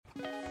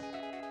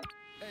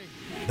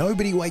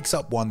Nobody wakes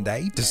up one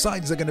day,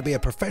 decides they're going to be a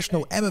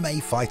professional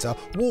MMA fighter,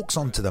 walks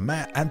onto the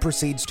mat and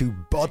proceeds to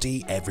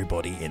body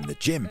everybody in the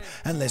gym.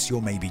 Unless you're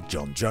maybe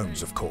Jon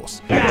Jones, of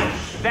course.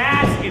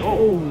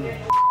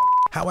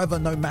 However,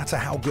 no matter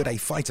how good a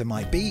fighter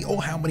might be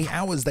or how many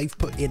hours they've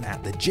put in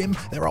at the gym,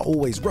 there are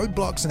always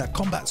roadblocks in a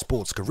combat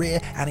sports career,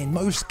 and in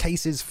most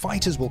cases,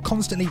 fighters will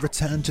constantly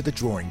return to the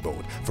drawing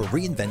board for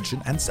reinvention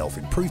and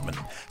self-improvement.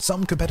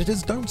 Some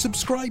competitors don't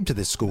subscribe to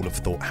this school of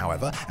thought,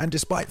 however, and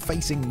despite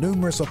facing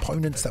numerous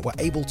opponents that were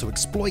able to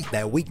exploit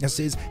their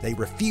weaknesses, they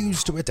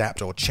refuse to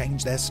adapt or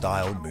change their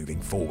style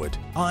moving forward.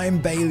 I'm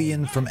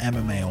Balian from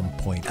MMA On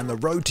Point, and the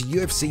road to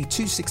UFC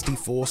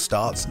 264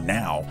 starts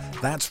now.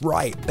 That's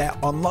right, their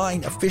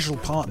online official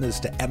partners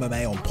to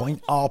MMA On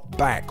Point are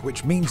back,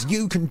 which means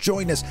you can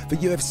join us for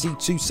UFC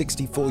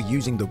 264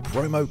 using the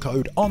promo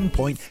code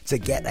ONPOINT to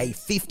get a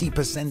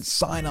 50%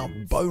 sign-up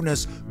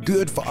bonus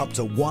good for up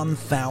to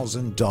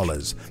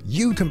 $1,000.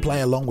 You can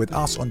play along with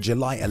us on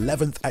July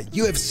 11th at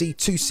UFC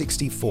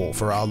 264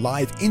 for our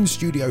live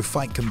in-studio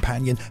fight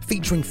companion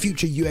featuring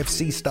future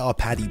UFC star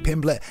Paddy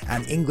Pimblett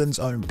and England's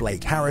own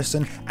Blake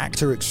Harrison,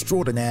 actor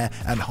extraordinaire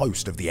and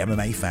host of the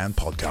MMA Fan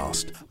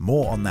podcast.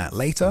 More on that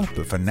later,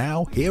 but for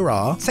now, here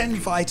are 10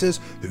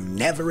 fighters who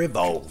never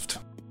evolved.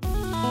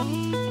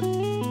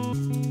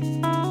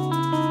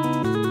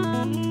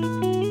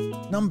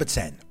 Number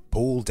 10,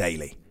 Paul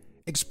Daley.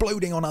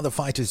 Exploding on other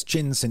fighters'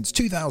 chins since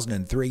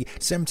 2003,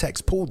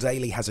 Semtech's Paul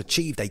Daley has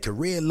achieved a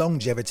career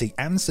longevity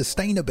and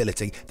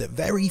sustainability that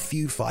very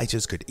few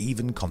fighters could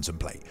even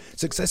contemplate,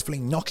 successfully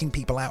knocking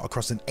people out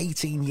across an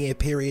 18-year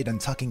period and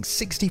tucking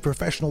 60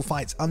 professional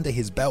fights under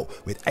his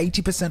belt, with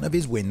 80% of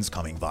his wins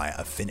coming via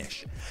a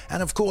finish.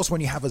 And of course,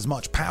 when you have as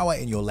much power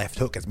in your left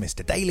hook as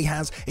Mr. Daley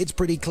has, it's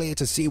pretty clear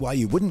to see why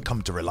you wouldn't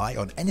come to rely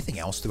on anything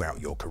else throughout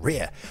your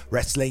career.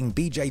 Wrestling,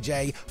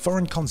 BJJ,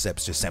 foreign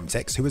concepts to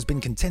Semtex, who has been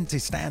content to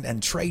stand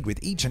and trade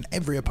with each and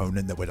every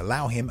opponent that would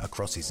allow him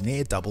across his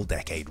near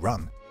double-decade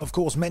run. Of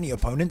course, many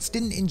opponents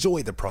didn't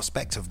enjoy the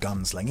prospect of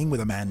gunslinging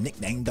with a man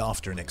nicknamed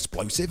after an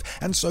explosive,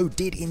 and so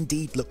did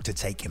indeed look to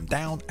take him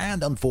down,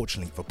 and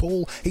unfortunately for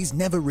Paul, he's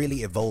never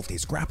really evolved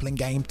his grappling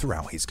game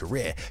throughout his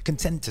career,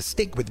 content to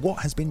stick with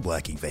what has been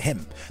working for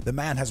him. The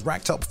man has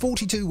racked up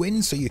 42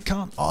 wins, so you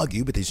can't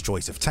argue with his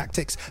choice of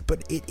tactics,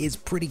 but it is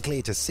pretty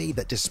clear to see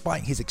that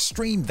despite his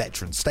extreme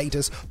veteran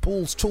status,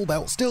 Paul's tool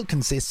belt still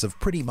consists of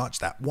pretty much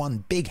that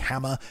one big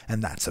hammer,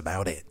 and that's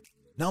about it.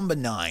 Number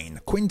 9,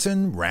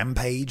 Quinton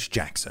Rampage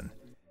Jackson.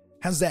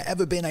 Has there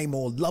ever been a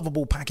more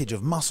lovable package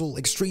of muscle,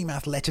 extreme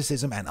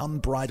athleticism, and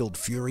unbridled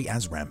fury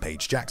as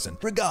Rampage Jackson?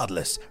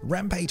 Regardless,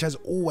 Rampage has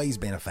always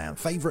been a fan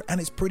favorite,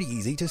 and it's pretty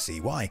easy to see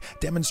why,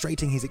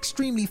 demonstrating his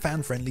extremely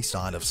fan-friendly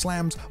style of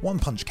slams,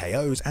 one-punch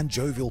KOs, and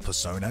jovial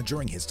persona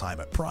during his time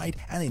at Pride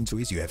and into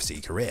his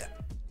UFC career.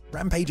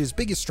 Rampage's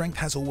biggest strength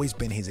has always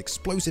been his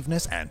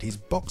explosiveness and his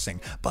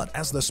boxing, but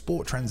as the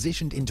sport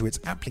transitioned into its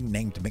aptly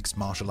named mixed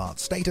martial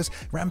arts status,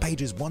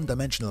 Rampage's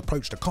one-dimensional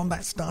approach to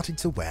combat started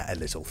to wear a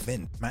little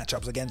thin.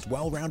 Matchups against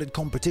well-rounded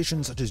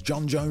competition such as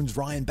Jon Jones,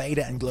 Ryan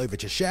Bader, and Glover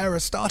Teixeira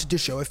started to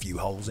show a few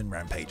holes in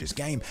Rampage's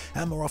game,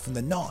 and more often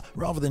than not,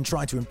 rather than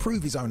try to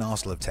improve his own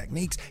arsenal of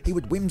techniques, he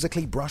would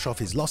whimsically brush off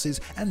his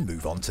losses and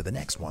move on to the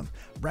next one.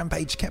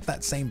 Rampage kept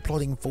that same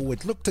plodding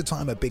forward, look to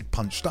time a big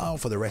punch style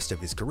for the rest of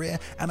his career,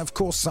 and of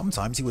course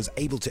sometimes he was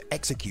able to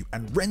execute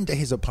and render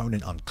his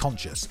opponent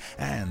unconscious,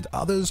 and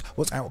others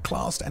was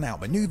outclassed and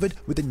outmaneuvered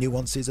with the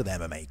nuances of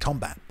MMA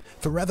combat.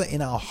 Forever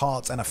in our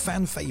hearts and a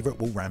fan favourite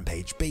will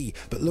Rampage be,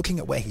 but looking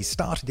at where he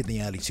started in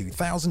the early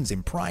 2000s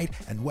in Pride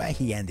and where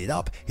he ended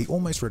up, he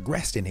almost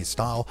regressed in his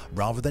style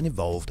rather than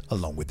evolved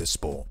along with the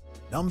sport.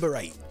 Number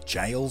 8,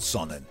 Chael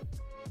Sonnen.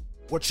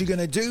 What you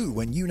gonna do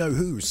when you know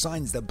who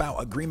signs the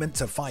bout agreement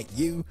to fight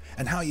you?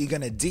 And how you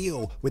gonna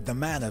deal with the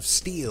man of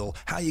steel?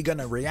 How you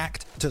gonna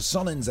react to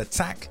Sonnen's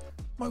attack?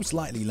 Most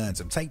likely learn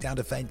some takedown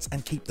defense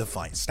and keep the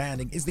fight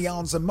standing is the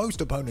answer most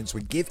opponents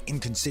would give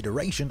in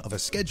consideration of a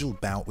scheduled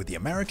bout with the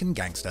American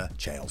gangster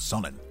Chael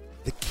Sonnen.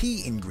 The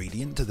key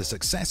ingredient to the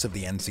success of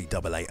the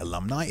NCAA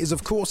alumni is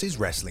of course his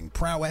wrestling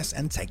prowess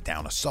and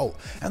takedown assault,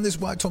 and this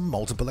worked on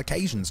multiple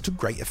occasions to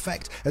great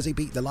effect as he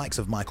beat the likes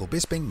of Michael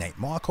Bisping, Nate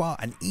Marquardt,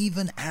 and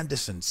even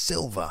Anderson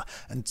Silva,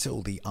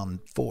 until the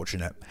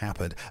unfortunate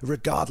happened.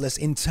 Regardless,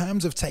 in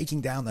terms of taking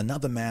down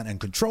another man and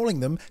controlling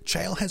them,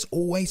 Chael has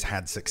always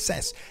had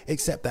success,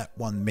 except that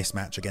one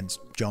mismatch against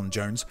Jon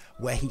Jones.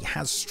 Where he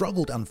has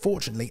struggled,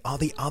 unfortunately, are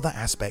the other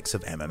aspects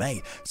of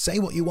MMA. Say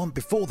what you want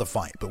before the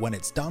fight, but when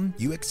it's done,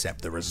 you accept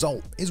the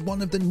result, is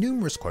one of the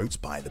numerous quotes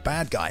by the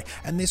bad guy,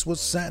 and this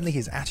was certainly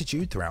his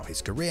attitude throughout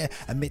his career.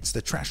 Amidst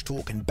the trash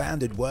talk and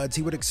banded words,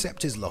 he would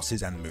accept his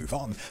losses and move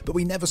on, but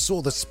we never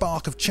saw the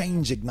spark of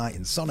change ignite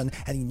in Sonnen,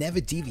 and he never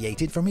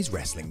deviated from his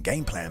wrestling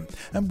game plan.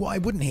 And why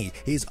wouldn't he?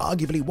 He is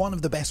arguably one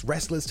of the best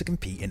wrestlers to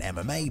compete in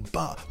MMA,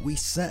 but we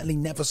certainly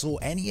never saw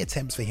any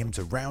attempts for him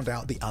to round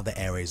out the other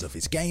areas of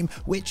his game,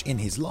 which in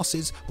his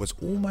losses was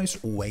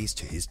almost always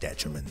to his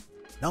detriment.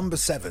 Number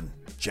 7,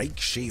 Jake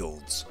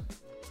Shields.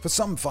 For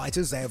some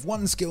fighters, they have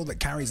one skill that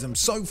carries them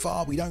so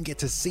far we don't get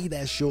to see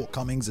their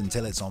shortcomings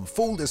until it's on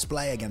full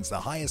display against the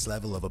highest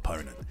level of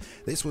opponent.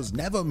 This was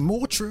never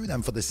more true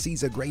than for the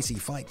Cesar Gracie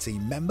Fight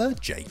Team member,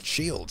 Jake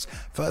Shields.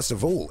 First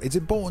of all, it's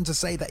important to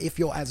say that if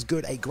you're as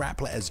good a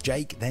grappler as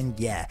Jake, then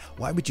yeah,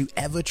 why would you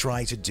ever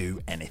try to do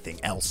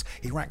anything else?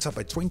 He racked up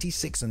a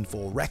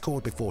 26-4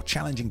 record before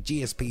challenging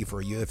GSP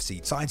for a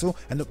UFC title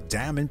and looked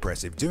damn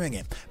impressive doing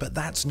it. But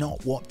that's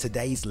not what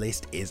today's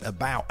list is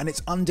about, and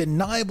it's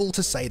undeniable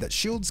to say that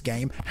Shields'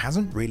 game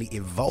hasn't really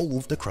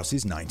evolved across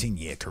his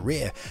 19-year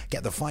career.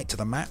 Get the fight to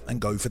the mat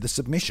and go for the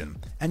submission.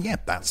 And yeah,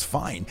 that's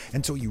fine,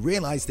 until you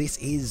realize this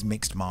is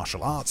mixed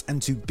martial arts,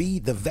 and to be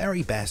the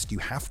very best, you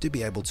have to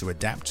be able to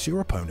adapt to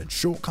your opponent's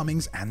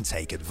shortcomings and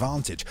take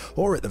advantage,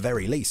 or at the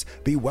very least,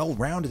 be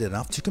well-rounded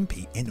enough to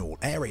compete in all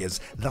areas,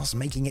 thus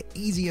making it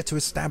easier to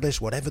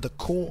establish whatever the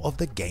core of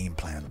the game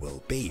plan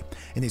will be.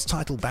 In his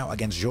title bout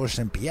against Georges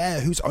St. Pierre,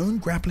 whose own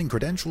grappling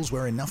credentials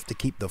were enough to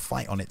keep the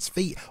fight on its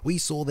feet, we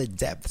saw the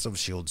depths of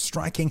Shields'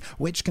 striking,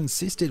 which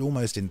consisted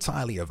almost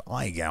entirely of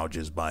eye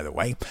gouges, by the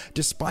way.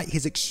 Despite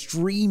his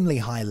extremely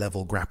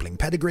high-level grappling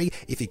pedigree,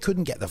 if he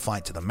couldn't get the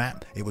fight to the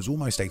mat, it was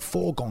almost a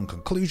foregone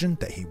conclusion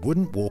that he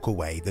wouldn't walk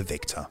away the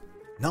victor.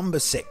 Number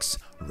 6.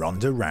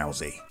 Ronda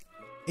Rousey.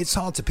 It's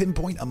hard to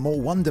pinpoint a more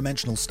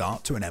one-dimensional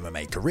start to an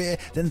MMA career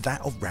than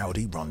that of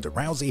Rowdy Ronda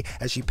Rousey,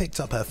 as she picked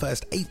up her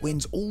first 8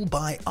 wins all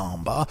by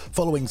armbar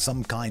following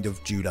some kind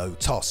of judo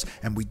toss,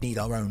 and we'd need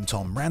our own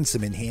Tom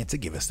Ransom in here to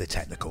give us the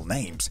technical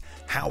names.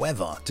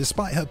 However,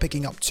 despite her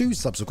picking up 2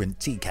 subsequent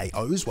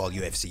TKOs while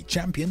UFC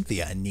champion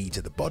via a knee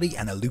to the body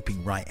and a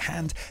looping right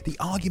hand, the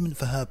argument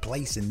for her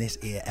place in this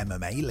year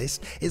MMA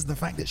list is the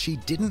fact that she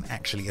didn't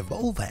actually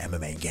evolve her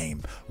MMA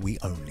game. We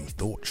only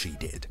thought she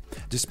did.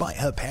 Despite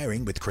her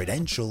pairing with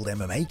credentialed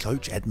MMA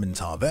coach Edmond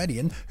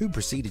Tarverdian, who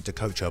proceeded to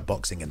coach her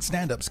boxing and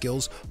stand-up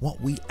skills, what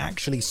we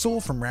actually saw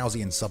from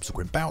Rousey in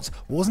subsequent bouts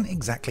wasn't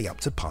exactly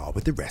up to par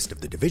with the rest of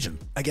the division.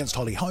 Against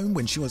Holly Holm,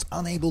 when she was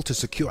unable to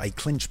secure a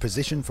clinch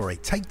position for a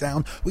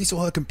takedown, we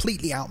saw her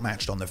completely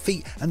outmatched on the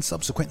feet, and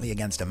subsequently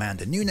against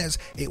Amanda Nunes,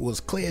 it was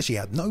clear she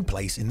had no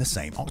place in the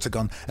same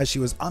octagon, as she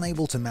was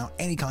unable to mount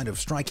any kind of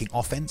striking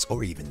offense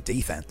or even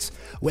defense.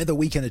 Whether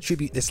we can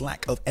attribute this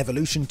lack of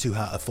evolution to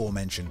her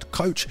aforementioned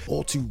coach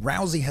or to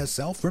Rousey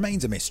herself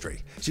remains a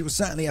mystery. She was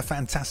certainly a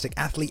fantastic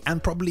athlete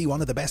and probably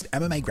one of the best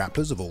MMA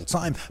grapplers of all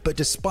time, but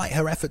despite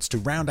her efforts to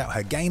round out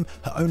her game,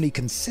 her only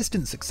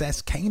consistent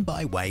success came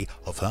by way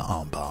of her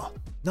armbar.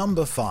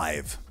 Number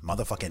 5.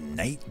 Motherfucking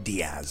Nate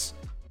Diaz.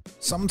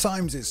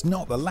 Sometimes it's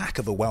not the lack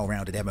of a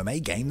well-rounded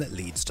MMA game that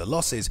leads to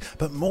losses,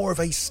 but more of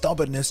a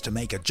stubbornness to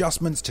make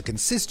adjustments to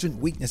consistent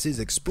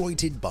weaknesses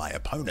exploited by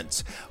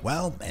opponents.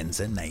 Well,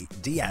 enter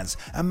Nate Diaz,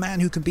 a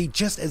man who can be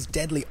just as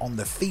deadly on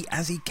the feet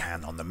as he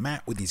can on the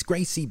mat with his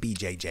Gracie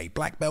BJJ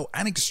black belt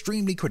and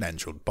extremely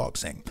credentialed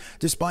boxing.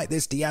 Despite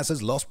this, Diaz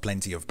has lost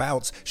plenty of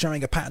bouts,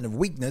 showing a pattern of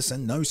weakness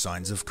and no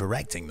signs of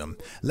correcting them.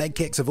 Leg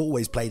kicks have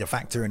always played a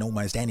factor in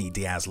almost any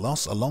Diaz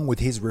loss, along with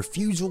his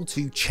refusal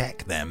to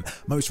check them.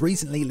 Most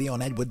recently,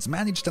 Leon Edwards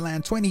managed to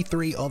land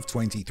 23 of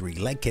 23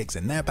 leg kicks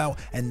in their bout,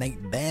 and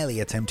Nate barely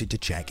attempted to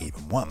check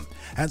even one.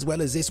 As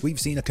well as this, we've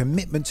seen a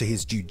commitment to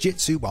his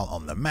jiu-jitsu while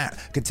on the mat,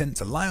 content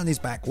to lie on his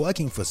back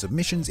working for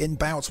submissions in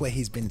bouts where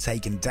he's been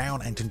taken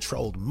down and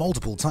controlled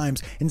multiple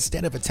times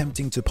instead of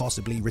attempting to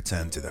possibly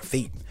return to the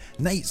feet.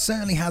 Nate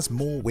certainly has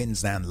more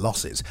wins than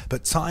losses,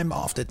 but time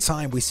after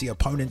time we see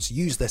opponents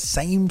use the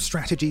same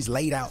strategies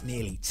laid out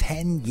nearly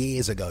 10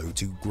 years ago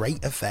to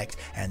great effect,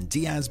 and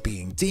Diaz,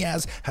 being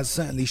Diaz, has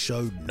certainly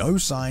showed no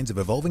signs of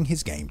evolving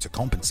his game to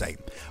compensate.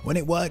 When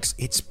it works,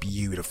 it's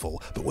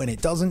beautiful, but when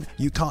it doesn't,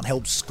 you can't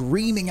help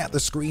screaming at the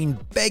screen,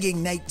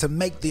 begging Nate to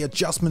make the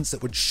adjustments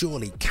that would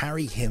surely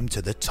carry him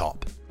to the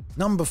top.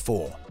 Number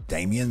 4.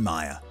 Demian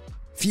Maia.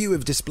 Few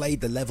have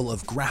displayed the level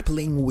of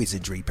grappling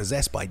wizardry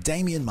possessed by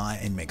Demian Maia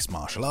in mixed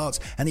martial arts,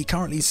 and he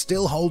currently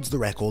still holds the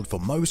record for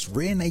most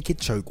rear naked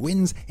choke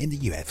wins in the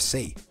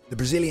UFC. The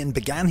Brazilian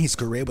began his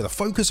career with a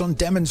focus on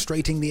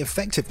demonstrating the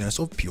effectiveness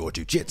of pure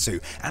jiu-jitsu,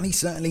 and he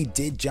certainly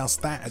did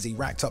just that as he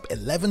racked up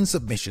 11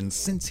 submissions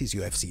since his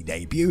UFC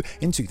debut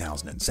in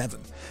 2007.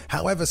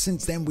 However,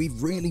 since then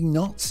we've really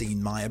not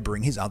seen Maia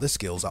bring his other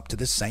skills up to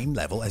the same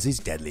level as his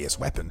deadliest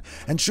weapon.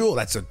 And sure,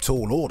 that's a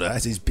tall order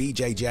as his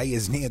BJJ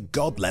is near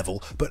god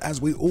level, but as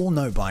we all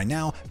know by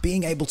now,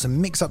 being able to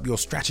mix up your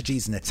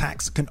strategies and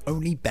attacks can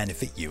only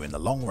benefit you in the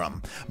long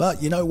run.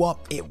 But you know what?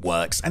 It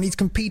works, and he's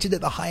competed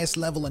at the highest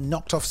level and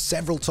knocked off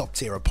several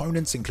top-tier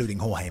opponents including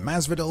Jorge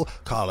Masvidal,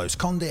 Carlos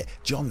Condit,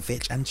 John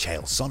Fitch and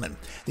Chael Sonnen.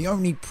 The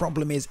only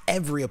problem is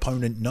every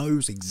opponent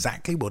knows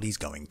exactly what he's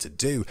going to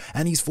do,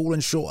 and he's fallen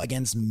short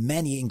against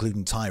many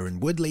including Tyron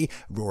Woodley,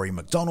 Rory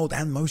McDonald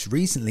and most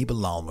recently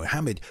Bilal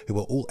Muhammad, who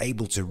were all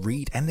able to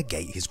read and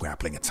negate his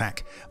grappling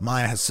attack.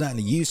 Maia has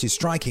certainly used his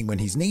striking when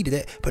he's needed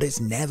it, but it's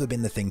never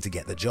been the thing to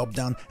get the job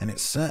done, and it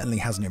certainly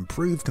hasn't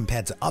improved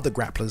compared to other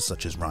grapplers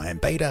such as Ryan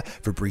Bader,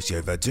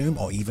 Fabricio Verdum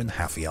or even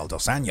Rafael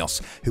Dos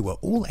Anjos, who were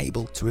all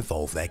able to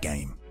evolve their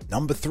game.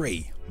 Number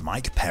 3.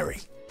 Mike Perry.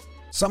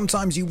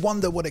 Sometimes you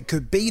wonder what it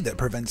could be that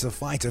prevents a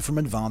fighter from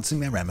advancing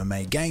their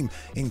MMA game.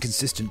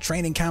 Inconsistent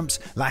training camps,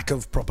 lack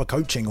of proper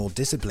coaching or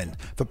discipline.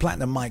 For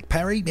Platinum Mike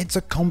Perry, it's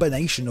a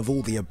combination of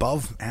all the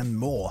above and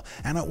more.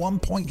 And at one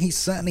point, he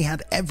certainly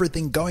had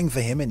everything going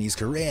for him in his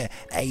career: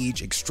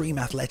 age, extreme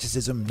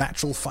athleticism,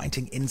 natural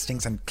fighting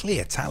instincts, and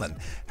clear talent.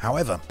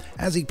 However,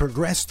 as he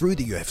progressed through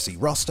the UFC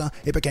roster,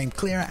 it became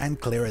clearer and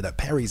clearer that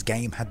Perry's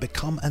game had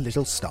become a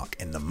little stuck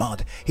in the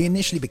mud. He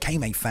initially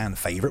became a fan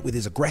favorite with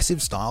his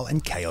aggressive style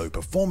and KO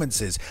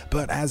performances,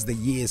 but as the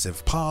years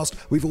have passed,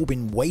 we've all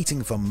been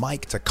waiting for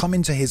Mike to come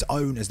into his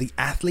own as the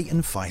athlete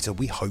and fighter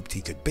we hoped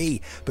he could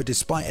be. But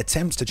despite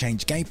attempts to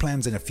change game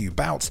plans in a few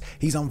bouts,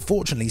 he's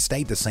unfortunately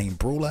stayed the same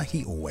brawler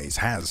he always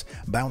has.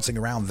 Bouncing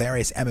around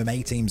various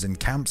MMA teams and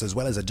camps, as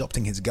well as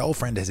adopting his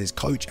girlfriend as his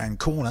coach and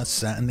corner,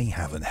 certainly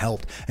haven't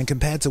helped. And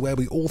compared to where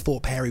we all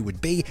thought Perry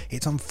would be,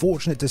 it's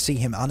unfortunate to see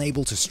him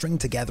unable to string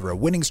together a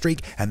winning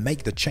streak and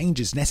make the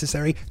changes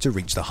necessary to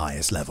reach the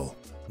highest level.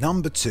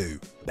 Number 2.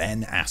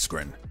 Ben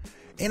Askren.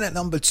 In at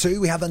number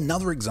 2, we have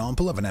another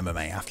example of an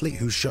MMA athlete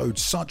who showed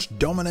such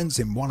dominance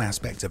in one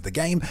aspect of the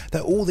game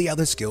that all the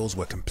other skills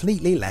were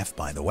completely left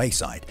by the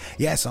wayside.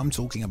 Yes, I'm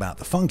talking about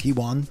the funky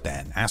one,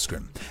 Ben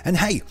Askren. And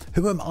hey,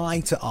 who am I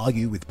to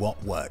argue with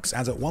what works,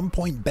 as at one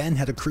point Ben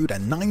had accrued a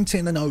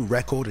 19-0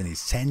 record in his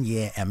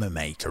 10-year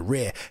MMA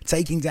career,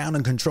 taking down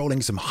and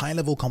controlling some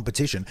high-level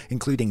competition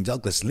including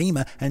Douglas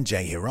Lima and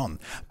Jay Hiron.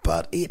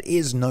 But it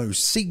is no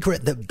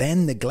secret that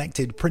Ben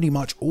neglected pretty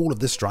much all of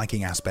the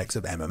striking aspects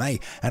of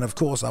MMA, and of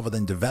course, other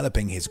than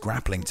developing his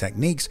grappling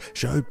techniques,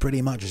 showed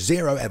pretty much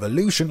zero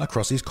evolution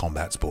across his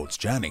combat sports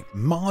journey.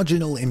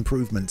 Marginal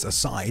improvements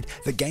aside,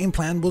 the game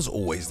plan was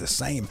always the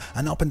same,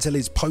 and up until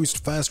his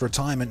post-first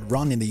retirement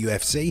run in the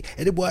UFC,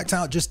 it had worked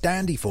out just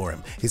dandy for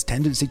him. His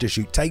tendency to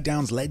shoot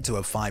takedowns led to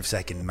a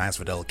 5-second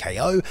Masvidal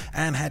KO,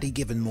 and had he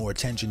given more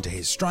attention to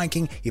his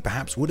striking, he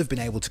perhaps would have been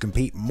able to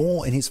compete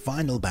more in his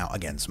final bout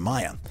against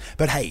Maia.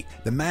 But hey,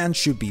 the man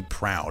should be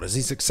proud, as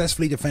he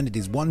successfully defended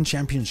his one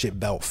championship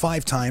belt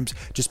 5 times.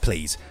 Just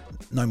please,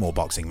 no more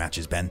boxing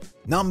matches, Ben.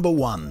 Number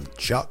 1.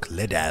 Chuck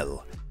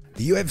Liddell.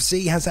 The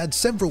UFC has had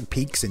several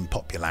peaks in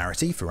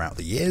popularity throughout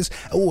the years,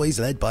 always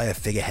led by a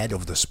figurehead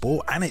of the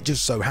sport, and it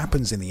just so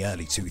happens in the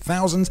early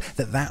 2000s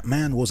that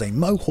man was a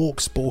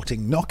mohawk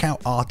sporting knockout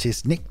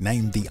artist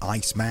nicknamed the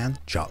Iceman,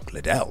 Chuck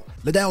Liddell.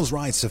 Liddell's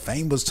rise to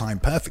fame was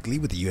timed perfectly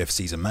with the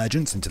UFC's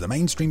emergence into the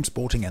mainstream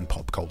sporting and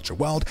pop culture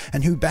world,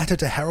 and who better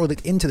to herald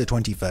it into the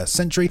 21st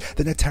century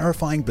than a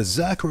terrifying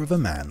berserker of a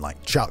man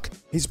like Chuck.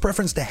 His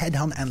preference to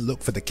headhunt and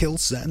look for the kill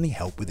certainly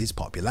helped with his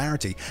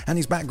popularity, and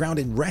his background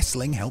in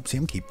wrestling helped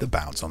him keep the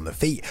bouts on the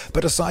feet.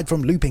 But aside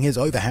from looping his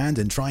overhand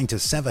and trying to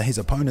sever his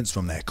opponents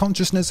from their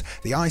consciousness,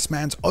 the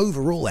Iceman's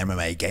overall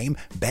MMA game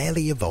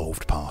barely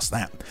evolved past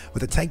that.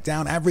 With a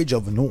takedown average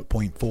of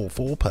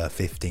 0.44 per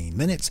 15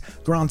 minutes,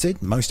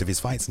 granted, most of his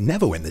fights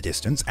never win the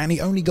distance, and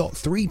he only got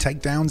 3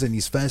 takedowns in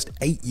his first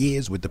 8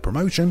 years with the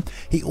promotion,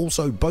 he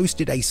also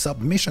boasted a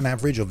submission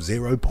average of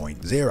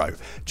 0.0.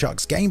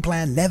 Chuck's game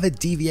plan never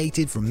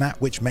deviated from that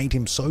which made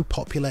him so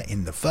popular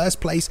in the first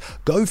place: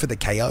 go for the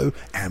KO,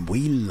 and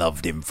we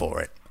loved him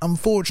for it.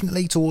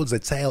 Unfortunately, towards the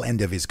tail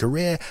end of his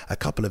career, a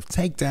couple of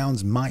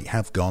takedowns might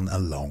have gone a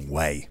long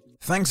way.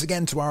 Thanks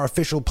again to our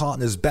official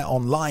partners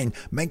BetOnline.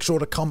 Make sure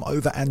to come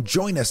over and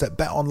join us at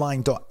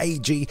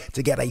betonline.ag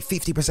to get a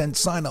 50%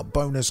 sign-up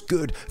bonus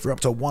good for up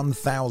to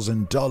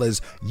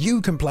 $1,000. You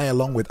can play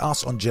along with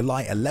us on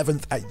July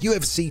 11th at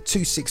UFC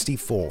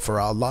 264 for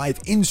our live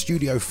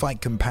in-studio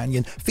fight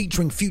companion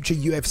featuring future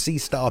UFC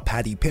star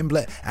Paddy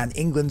Pimblett and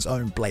England's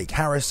own Blake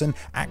Harrison,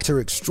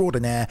 actor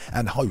extraordinaire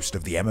and host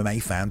of the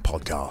MMA Fan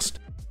Podcast.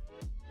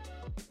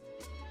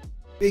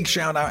 Big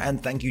shout out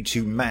and thank you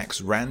to Max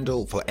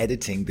Randall for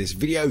editing this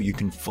video. You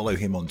can follow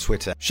him on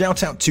Twitter.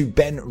 Shout out to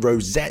Ben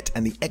Rosette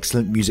and the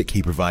excellent music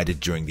he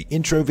provided during the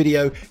intro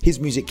video. His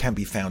music can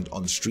be found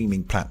on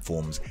streaming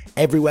platforms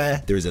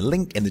everywhere. There is a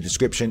link in the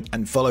description,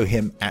 and follow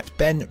him at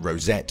Ben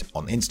Rosette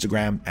on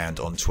Instagram and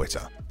on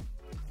Twitter.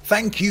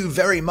 Thank you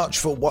very much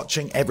for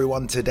watching,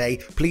 everyone, today.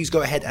 Please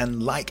go ahead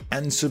and like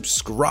and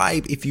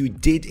subscribe if you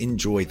did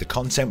enjoy the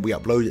content. We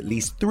upload at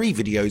least 3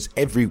 videos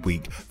every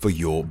week for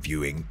your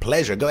viewing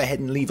pleasure. Go ahead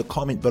and leave a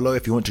comment below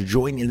if you want to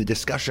join in the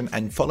discussion,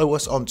 and follow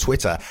us on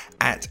Twitter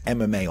at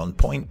MMA On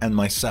Point and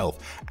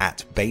myself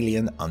at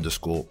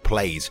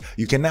Balian_plays.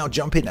 You can now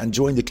jump in and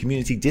join the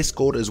community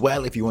Discord as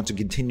well if you want to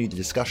continue the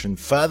discussion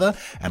further,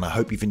 and I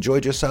hope you've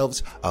enjoyed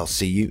yourselves. I'll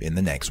see you in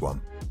the next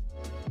one.